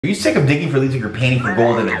Are you sick of digging for leads like you're painting for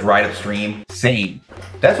gold in a dried up stream? Same.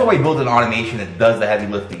 That's why we built an automation that does the heavy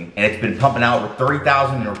lifting, and it's been pumping out over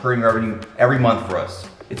 $30,000 in recurring revenue every month for us.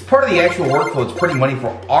 It's part of the actual workflow. It's printing money for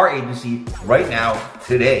our agency right now,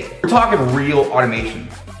 today. We're talking real automation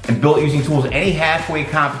and built using tools any halfway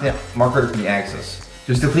competent marketer can access.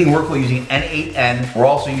 Just a clean workflow using n8n. We're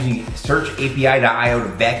also using SearchAPI.io to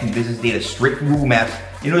vacuum business data straight from Google Maps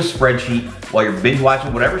into a spreadsheet while you're binge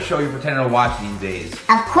watching whatever show you're pretending to watch these days.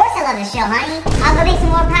 Of course I love the show, honey. I'll go make some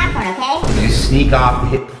more popcorn, okay? You just sneak off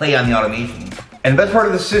and hit play on the automation. And the best part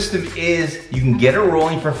of the system is you can get it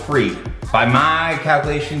rolling for free. By my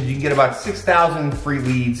calculations, you can get about 6,000 free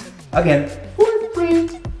leads, again, for free.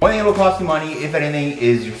 Only thing it'll cost you money, if anything,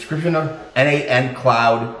 is your subscription to n8n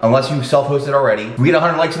Cloud, unless you self-host it already. If we get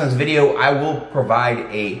 100 likes on this video, I will provide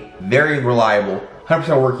a very reliable,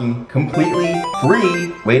 100% working, completely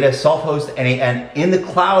free way to self-host n8n in the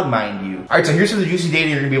cloud, mind you. All right, so here's some of the juicy data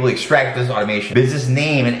you're gonna be able to extract with this automation. Business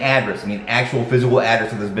name and address, I mean actual physical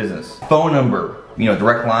address of this business. Phone number,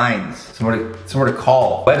 direct somewhere to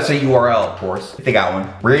call. Website URL, of course, if they got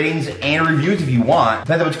one. Ratings and reviews if you want.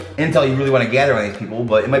 Depends how much intel you really want to gather on these people,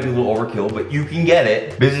 but it might be a little overkill, but you can get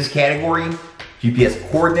it. Business category, GPS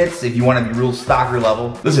coordinates if you want to be real stalker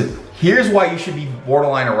level. Listen, here's why you should be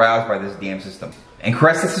borderline aroused by this damn system. And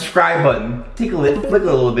press the subscribe button, take a look, flick it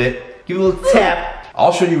a little bit, give it a little tap.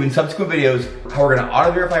 I'll show you in subsequent videos how we're gonna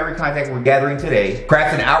auto-verify every contact we're gathering today,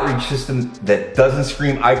 craft an outreach system that doesn't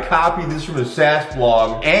scream, I copied this from a SaaS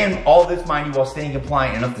blog, and all this, mind you, while staying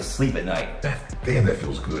compliant enough to sleep at night. Damn, that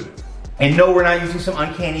feels good. And no, we're not using some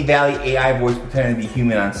uncanny valley AI voice pretending to be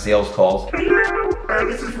human on sales calls.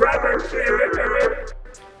 This is Robert.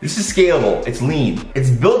 This is scalable, it's lean. It's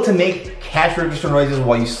built to make cash register noises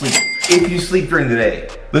while you sleep, if you sleep during the day.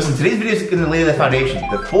 Listen, today's video is gonna lay the foundation.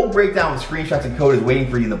 The full breakdown with screenshots and code is waiting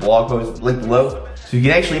for you in the blog post linked below, so you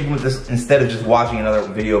can actually implement this instead of just watching another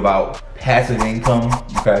video about passive income,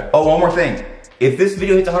 okay? Oh, one more thing. If this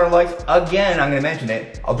video hits 100 likes, again, I'm gonna mention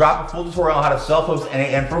it, I'll drop a full tutorial on how to self-host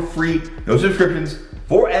n8n for free, no subscriptions,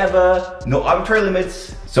 forever, no arbitrary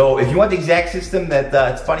limits. So if you want the exact system that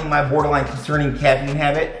it's funding my borderline concerning caffeine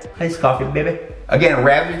habit, iced coffee, baby. Again,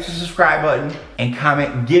 ravage the subscribe button and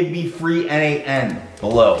comment, give me free n8n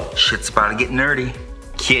below. Shit's about to get nerdy.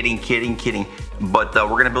 Kidding. But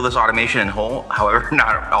we're gonna build this automation in whole, however,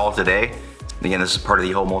 not all today. Again, this is part of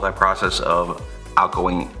the whole multi-process of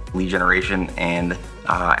outgoing lead generation and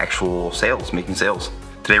actual sales, making sales.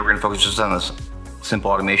 Today we're gonna focus just on this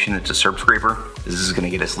simple automation. It's a SERP scraper. This is gonna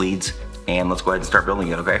get us leads, and let's go ahead and start building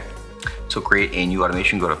it, okay? So create a new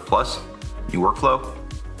automation, go to plus, new workflow,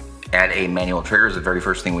 add a manual trigger is the very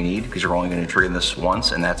first thing we need because you're only gonna trigger this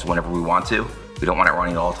once, and that's whenever we want to. We don't want it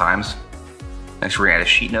running at all times. Next, we're gonna add a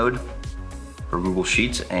sheet node for Google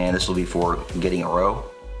Sheets, and this will be for getting a row,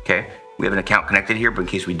 okay? We have an account connected here, but in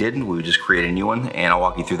case we didn't, we would just create a new one, and I'll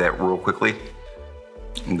walk you through that real quickly.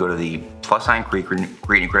 You can go to the plus sign, create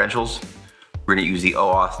new credentials. We're gonna use the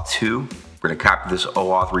OAuth 2. We're gonna copy this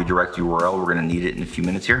OAuth redirect URL. We're gonna need it in a few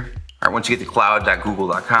minutes here. All right, once you get to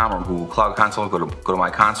cloud.google.com or Google Cloud Console, go to My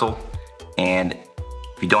Console. And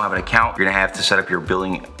if you don't have an account, you're gonna have to set up your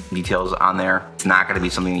billing details on there. It's not gonna be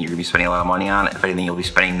something that you're gonna be spending a lot of money on. If anything, you'll be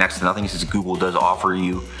spending next to nothing since Google does offer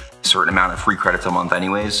you a certain amount of free credits a month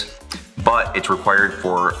anyways. But it's required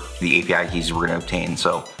for the API keys we're gonna obtain.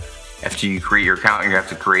 So after you create your account, you have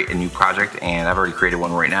to create a new project, and I've already created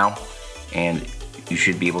one right now. And you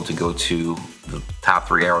should be able to go to the top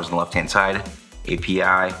 3 arrows on the left-hand side,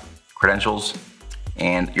 API, credentials,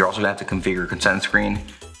 and you're also gonna have to configure consent screen.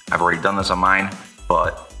 I've already done this on mine,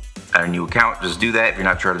 but add a new account, just do that. If you're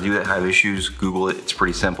not sure how to do that, have issues, Google it, it's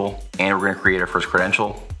pretty simple. And we're gonna create our first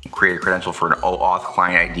credential. Create a credential for an OAuth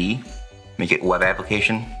client ID, make it web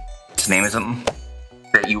application. Its name is something.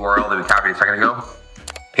 That URL that we copied a second ago,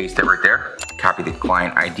 paste it right there. Copy the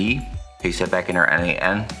client ID, paste that back in our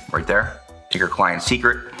n8n right there. Take our client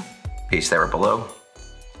secret, paste that right below,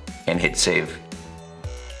 and hit save.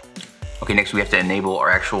 Okay, next we have to enable our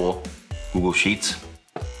actual Google Sheets.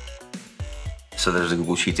 So there's a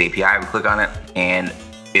Google Sheets API, we click on it, and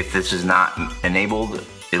if this is not enabled,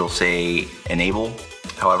 it'll say enable.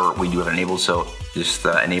 However, we do have it enabled, so just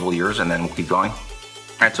enable yours and then we'll keep going.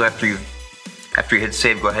 All right, so after you hit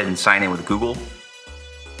save, go ahead and sign in with Google,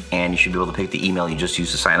 and you should be able to pick the email you just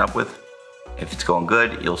used to sign up with. If it's going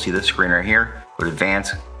good, you'll see this screen right here. Go to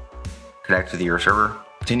advanced, connect to your server,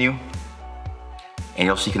 continue, and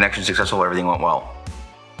you'll see connection successful, everything went well.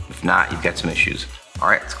 If not, you've got some issues. All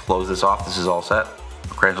right, let's close this off. This is all set.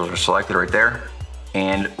 Our credentials are selected right there,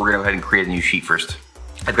 and we're gonna go ahead and create a new sheet first.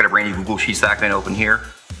 I've got a brand new Google Sheets document open here.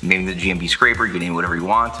 Name the GMB scraper, you can name it whatever you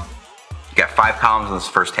want. You got 5 columns in this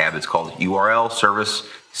first tab. It's called URL, service,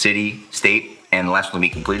 city, state, and the last one to be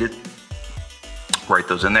completed. Write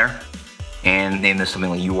those in there and name this something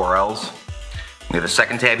like URLs. We have a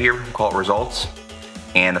second tab here, we'll call it results.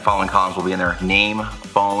 And the following columns will be in there: name,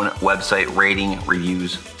 phone, website, rating,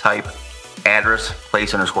 reviews, type, address,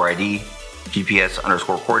 place underscore ID, GPS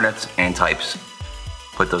underscore coordinates, and types.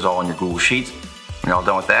 Put those all in your Google Sheets. When you're all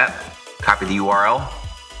done with that, copy the URL,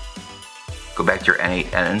 go back to your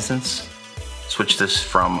n8n instance, switch this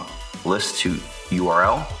from list to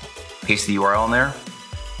URL, paste the URL in there,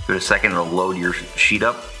 give it a second, it'll load your sheet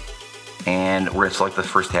up, and we're gonna select the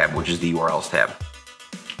first tab, which is the URLs tab.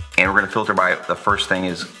 And we're gonna filter by, the first thing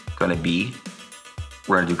is gonna be,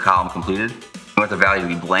 we're gonna do column completed. We want the value to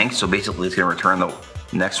be blank, so basically it's gonna return the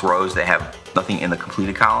next rows that have nothing in the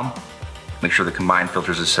completed column. Make sure the combined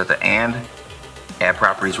filters is set to and. Add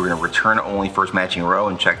properties, we're gonna return only first matching row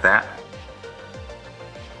and check that.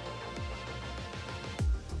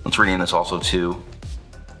 Let's rename this also to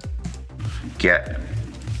get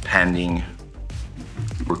pending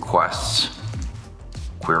requests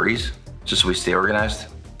queries, just so we stay organized.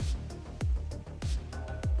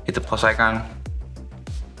 Hit the plus icon.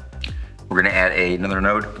 We're gonna add another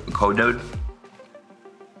node, a code node.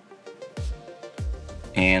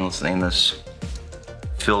 And let's name this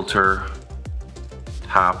filter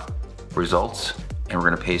top results. And we're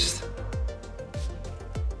gonna paste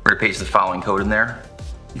the following code in there.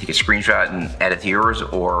 You take a screenshot and add it to yours,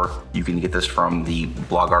 or you can get this from the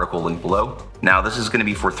blog article link below. Now this is gonna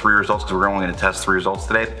be for 3 results because we're only gonna test 3 results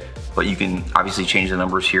today, but you can obviously change the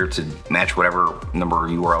numbers here to match whatever number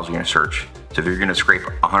of URLs you're gonna search. So if you're gonna scrape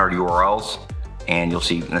 100 URLs, and you'll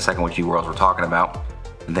see in a second which URLs we're talking about,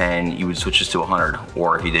 then you would switch this to 100.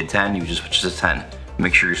 Or if you did 10, you would just switch this to 10.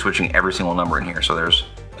 Make sure you're switching every single number in here. So there's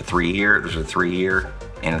a 3 here, there's a 3 here,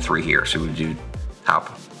 and a 3 here. So we would do top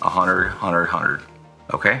 100, 100, 100.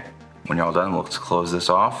 Okay, when you're all done, let's close this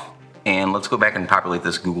off. And let's go back and populate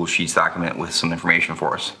this Google Sheets document with some information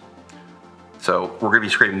for us. So we're gonna be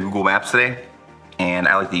scraping Google Maps today, and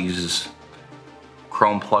I like to use this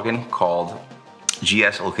Chrome plugin called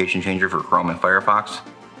GS Location Changer for Chrome and Firefox.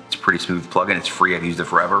 It's a pretty smooth plugin, it's free, I've used it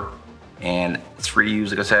forever. And it's free to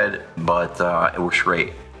use, like I said, but it works great.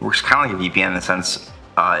 It works kind of like a VPN in the sense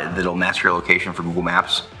that it'll mask your location for Google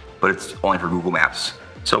Maps, but it's only for Google Maps.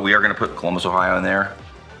 So we are gonna put Columbus, Ohio in there.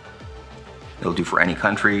 It'll do for any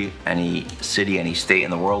country, any city, any state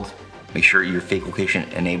in the world. Make sure your fake location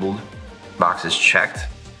enabled box is checked.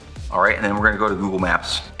 All right, and then we're gonna go to Google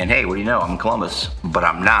Maps. And hey, what do you know? I'm in Columbus, but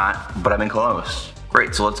I'm not, but I'm in Columbus.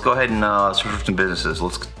 Great, so let's go ahead and search for some businesses.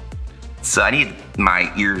 So I need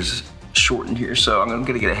my ears shortened here, so I'm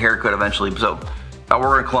gonna get a haircut eventually. So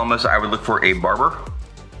we're in Columbus, I would look for a barber,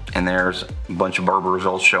 and there's a bunch of barber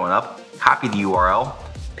results showing up. Copy the URL,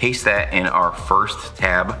 paste that in our first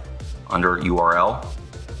tab under URL.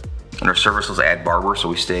 Under service, let's add barber so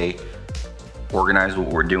we stay organized with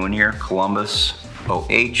what we're doing here. Columbus,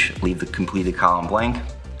 OH, leave the completed column blank.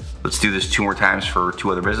 Let's do this 2 more times for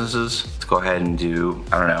 2 other businesses. Let's go ahead and do,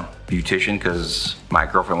 I don't know, beautician, because my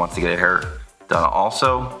girlfriend wants to get her hair done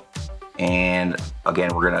also. And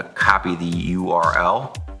again, we're gonna copy the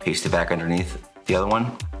URL, paste it back underneath the other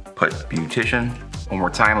one, put beautician. One more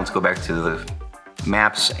time, let's go back to the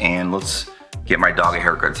maps and let's get my dog a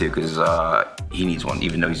haircut too, because he needs one,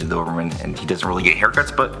 even though he's a Doberman and he doesn't really get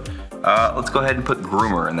haircuts, but let's go ahead and put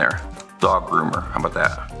groomer in there. Dog groomer, how about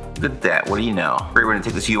that? Look at that, what do you know? Great, we're gonna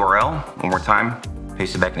take this URL one more time,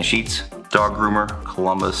 paste it back in the sheets. Dog groomer,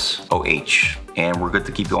 Columbus, OH. And we're good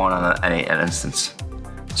to keep going on an instance.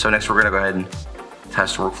 So next we're gonna go ahead and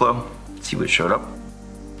test workflow, see what showed up.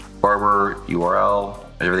 Barber, URL,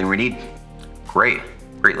 everything we need. Great,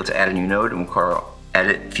 let's add a new node and we'll call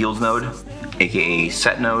edit fields node, AKA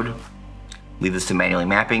set node. Leave this to manually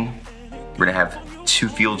mapping. We're gonna have 2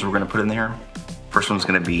 fields we're gonna put in there. First field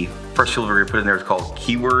we're gonna put in there is called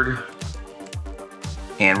keyword.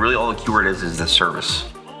 And really all the keyword is the service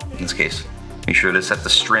in this case. Make sure to set the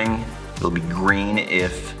string. It'll be green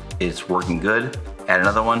if it's working good. Add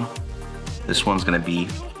another one. This one's gonna be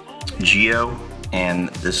geo, and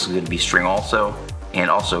this is gonna be string also, and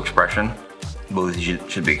also expression. Both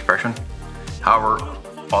should be expression. However,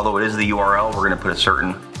 although it is the URL, we're gonna put a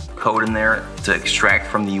certain code in there to extract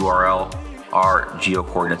from the URL our geo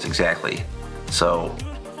coordinates exactly. So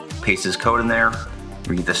paste this code in there,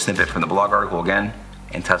 we get the snippet from the blog article again,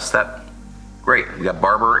 and test step. Great, we got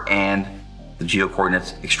barber and the geo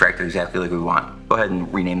coordinates extracted exactly like we want. Go ahead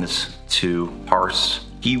and rename this to parse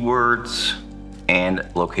keywords and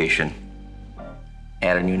location.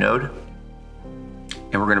 Add a new node,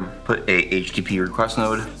 and we're gonna put a HTTP request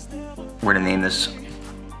node. We're gonna name this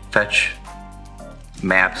fetch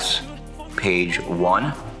maps page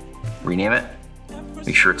 1, rename it,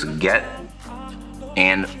 make sure it's a get,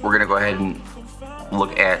 and we're gonna go ahead and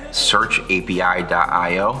look at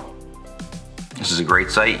SearchAPI.io. This is a great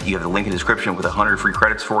site. You have the link in the description with 100 free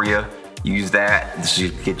credits for you. Use that. This will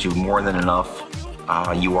get you more than enough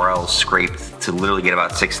URLs scraped to literally get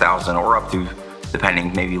about 6,000 or up to,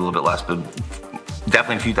 depending, maybe a little bit less, but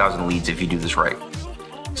definitely a few thousand leads if you do this right.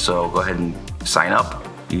 So go ahead and sign up,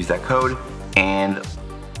 use that code, and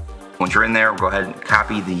once you're in there, go ahead and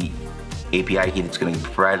copy the API key that's going to be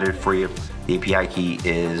provided for you. The API key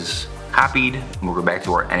is copied, and we'll go back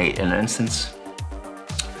to our n8n instance.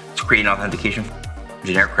 To create an authentication,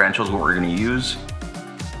 generic credentials is what we're going to use.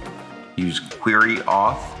 Use query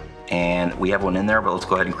auth, and we have one in there, but let's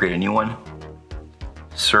go ahead and create a new one.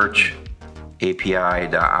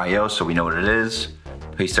 SearchAPI.io, so we know what it is.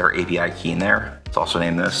 Paste our API key in there. Let's also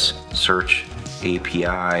name this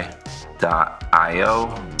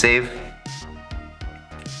SearchAPI.io. Save.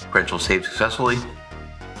 Credentials saved successfully.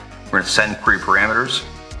 We're going to send query parameters,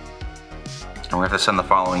 and we have to send the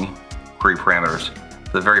following query parameters.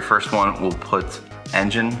 The very first one, we'll put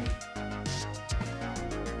engine,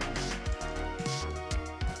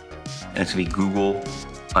 and it's going to be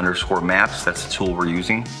Google_maps. That's the tool we're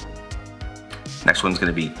using. Next one's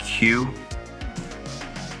going to be Q,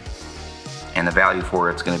 and the value for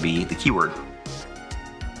it's going to be the keyword.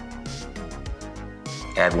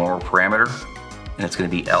 Add one more parameter, and it's going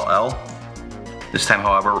to be LL. This time,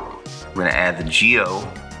 however, we're going to add the geo,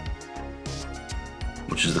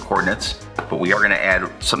 which is the coordinates, but we are going to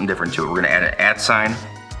add something different to it. We're going to add an @ sign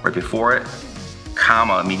right before it,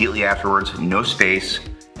 comma immediately afterwards, no space,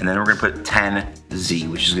 and then we're going to put 10Z,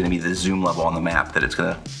 which is going to be the zoom level on the map that it's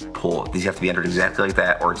going to pull. These have to be entered exactly like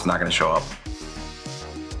that, or it's not going to show up.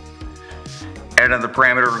 Add another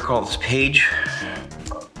parameter, we'll call this page.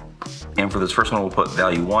 And for this first one, we'll put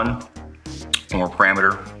value 1. One more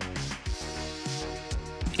parameter.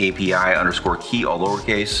 API_key, all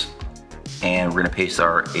lowercase. And we're going to paste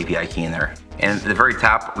our API key in there. And at the very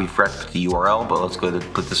top, we forgot to put the URL, but let's go ahead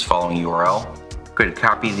and put this following URL. Go ahead and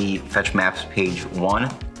copy the fetch maps page 1,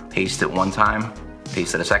 paste it one time,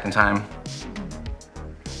 paste it a second time.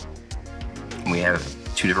 We have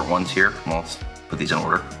two different ones here. Well, let's put these in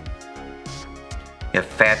order. We have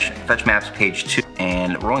fetch maps page 2,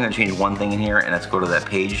 and we're only going to change one thing in here, and let's go to that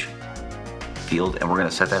page field, and we're going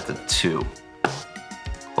to set that to 2.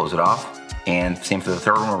 Close it off. And same for the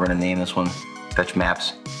third one, we're going to name this one fetch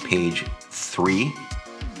maps page 3.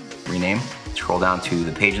 Rename. Scroll down to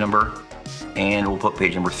the page number, and we'll put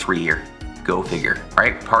page number 3 here. Go figure. All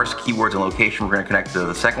right, parse keywords and location. We're going to connect to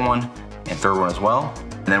the second one and third one as well.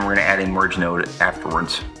 And then we're going to add a merge node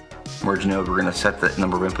afterwards. Merge node, we're going to set the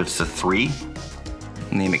number of inputs to 3.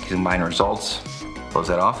 Name it combine results. Close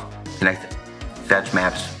that off. Connect fetch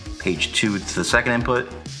maps page 2 to the second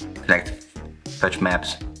input. Connect fetch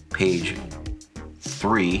maps page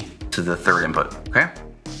 3 to the third input. Okay?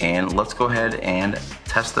 And let's go ahead and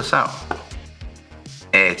test this out.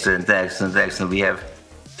 Excellent, excellent, excellent. We have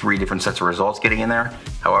 3 different sets of results getting in there.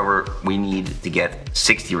 However, we need to get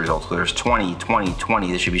 60 results. So there's 20, 20,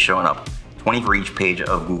 20 that should be showing up. 20 for each page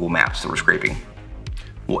of Google Maps that we're scraping.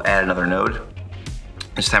 We'll add another node.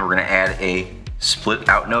 This time we're going to add a split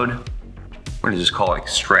out node. We're going to just call it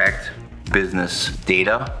extract business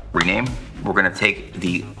data, rename. We're going to take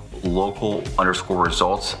the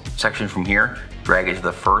local_results section from here, drag it to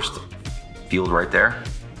the first field right there,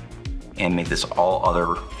 and make this all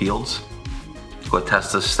other fields. Go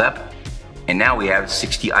test this step, and now we have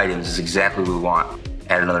 60 items. This is exactly what we want.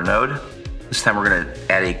 Add another node. This time we're going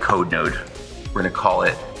to add a code node. We're going to call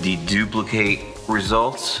it deduplicate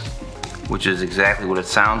results, which is exactly what it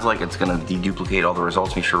sounds like. It's going to deduplicate all the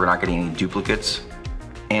results, make sure we're not getting any duplicates.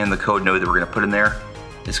 And the code node that we're going to put in there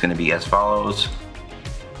is going to be as follows.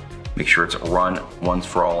 Make sure it's run once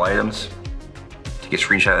for all items. Take a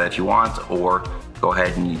screenshot of that if you want, or go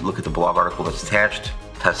ahead and look at the blog article that's attached.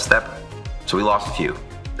 Test step. So we lost a few.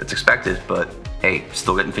 That's expected, but hey,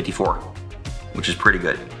 still getting 54, which is pretty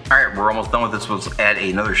good. All right, we're almost done with this. Let's add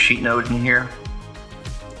another sheet node in here.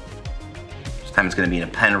 This time it's going to be in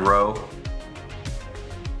a pen row.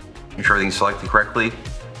 Make sure everything's selected correctly.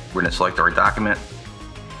 We're going to select our document.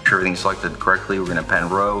 Make sure everything's selected correctly. We're going to pen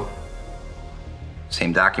row.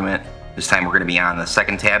 Same document. This time we're going to be on the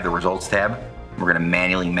second tab, the results tab. We're going to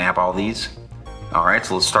manually map all these. All right,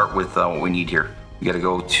 so let's start with what we need here. We got to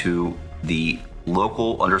go to the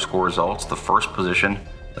local_results, the first position,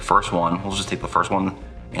 the first one. We'll just take the first one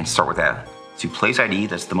and start with that. To place ID,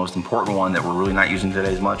 that's the most important one that we're really not using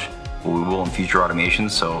today as much, but we will in future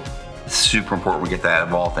automations, so it's super important we get that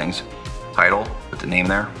of all things. Title, put the name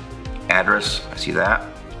there. Address, I see that.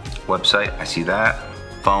 Website, I see that.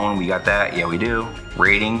 Phone, we got that, yeah we do.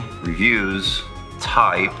 Rating, reviews,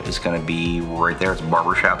 type is gonna be right there. It's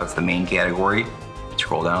barbershop, that's the main category.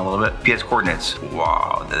 Scroll down a little bit. PS coordinates,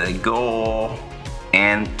 wow, there they go.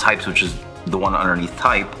 And types, which is the one underneath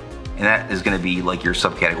type. And that is gonna be like your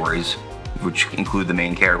subcategories, which include the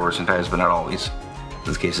main categories sometimes, but not always. In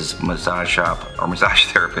this case, it's massage shop or massage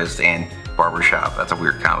therapist and barbershop. That's a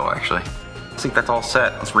weird combo, actually. I think that's all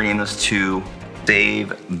set. Let's rename this to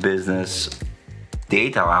Save Business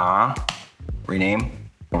Data. Rename.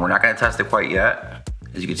 And we're not gonna test it quite yet.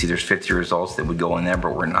 As you can see, there's 50 results that would go in there,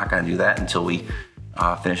 but we're not gonna do that until we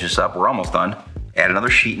finish this up. We're almost done. Add another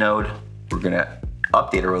sheet node. We're gonna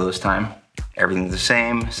update a row this time. Everything's the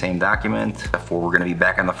same document. Therefore, we're gonna be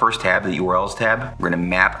back on the first tab, the URLs tab. We're gonna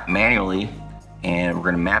map manually, and we're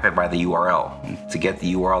gonna map it by the URL. And to get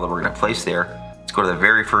the URL that we're gonna place there, let's go to the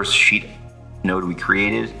very first sheet node we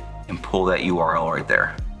created and pull that URL right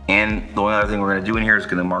there. And the only other thing we're gonna do in here is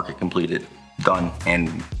gonna mark it completed. Done,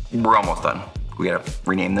 and we're almost done. We gotta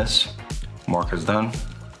rename this, mark as done.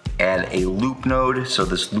 Add a loop node, so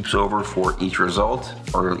this loops over for each result,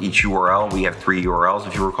 or each URL. We have 3 URLs,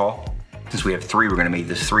 if you recall. Since we have 3, we're gonna make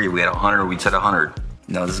this 3. If we had 100, we'd set 100.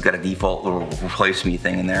 Now this has got a default little replace me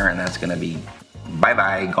thing in there, and that's gonna be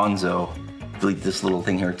bye-bye, gonzo. Delete this little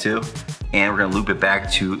thing here too. And we're gonna loop it back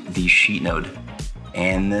to the sheet node.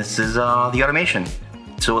 And this is the automation.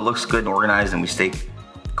 So it looks good and organized and we stay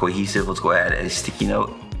cohesive. Let's go add a sticky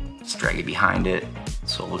note. Let's drag it behind it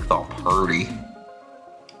so it looks all pretty.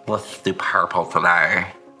 Let's do purple today.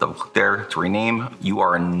 Double click there to rename. You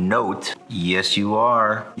are a note. Yes, you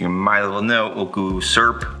are. You're my little note. We'll go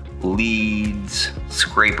SERP leads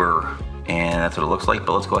scraper. And that's what it looks like.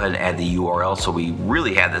 But let's go ahead and add the URL so we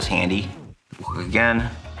really have this handy. We'll click again.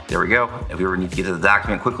 There we go. If we ever need to get to the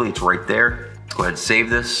document quickly, it's right there. Let's go ahead and save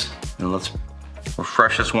this. And let's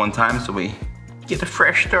refresh this one time so we get a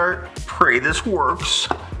fresh start. Pray this works.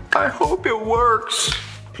 I hope it works.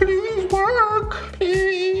 Please work. Please.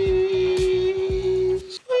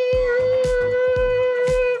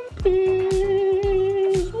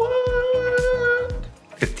 Please work.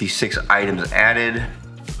 56 items added.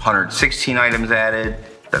 116 items added.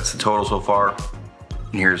 That's the total so far.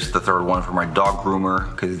 And here's the third one for my dog groomer,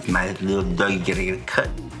 because my little doggy gotta get a cut.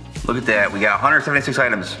 Look at that, we got 176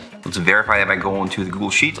 items. Let's verify that by going to the Google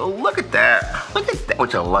Sheets. Oh, look at that. Look at that,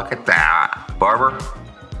 would you look at that. Barber,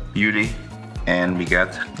 beauty, and we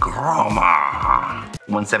got groomer.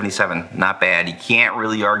 177, not bad. You can't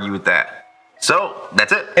really argue with that. So,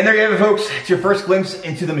 that's it. And there you have it, folks. It's your first glimpse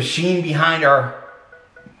into the machine behind our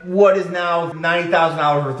what is now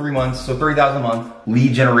 $90,000 for 3 months, so $30,000 a month,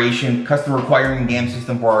 lead generation, customer acquiring DAM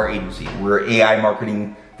system for our agency. We're an AI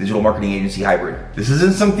marketing, digital marketing agency hybrid. This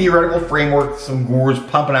isn't some theoretical framework some gurus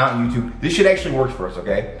pumping out on YouTube. This shit actually works for us,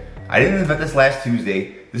 okay? I didn't invent this last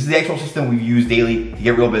Tuesday. This is the actual system we've used daily to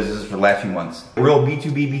get real businesses for the last few months. Real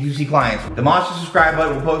B2B, B2C clients. Demolish the subscribe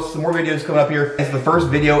button. We'll post some more videos coming up here. It's the first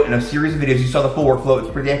video in a series of videos. You saw the full workflow. It's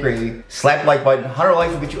pretty damn crazy. Slap the like button. 100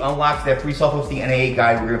 likes will get you unlocked to that free self-hosting n8n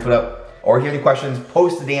guide we're gonna put up. Or if you have any questions,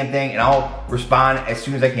 post the damn thing and I'll respond as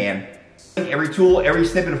soon as I can. Every tool, every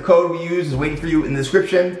snippet of code we use is waiting for you in the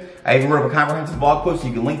description. I even wrote up a comprehensive blog post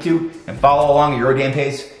you can link to and follow along at your own damn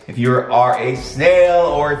pace if you are a snail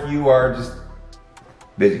or if you are just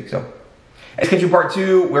busy. So, let's get you part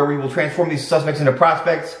 2 where we will transform these suspects into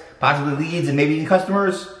prospects, possibly leads, and maybe even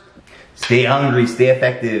customers. Stay hungry, stay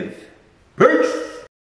effective. Peace!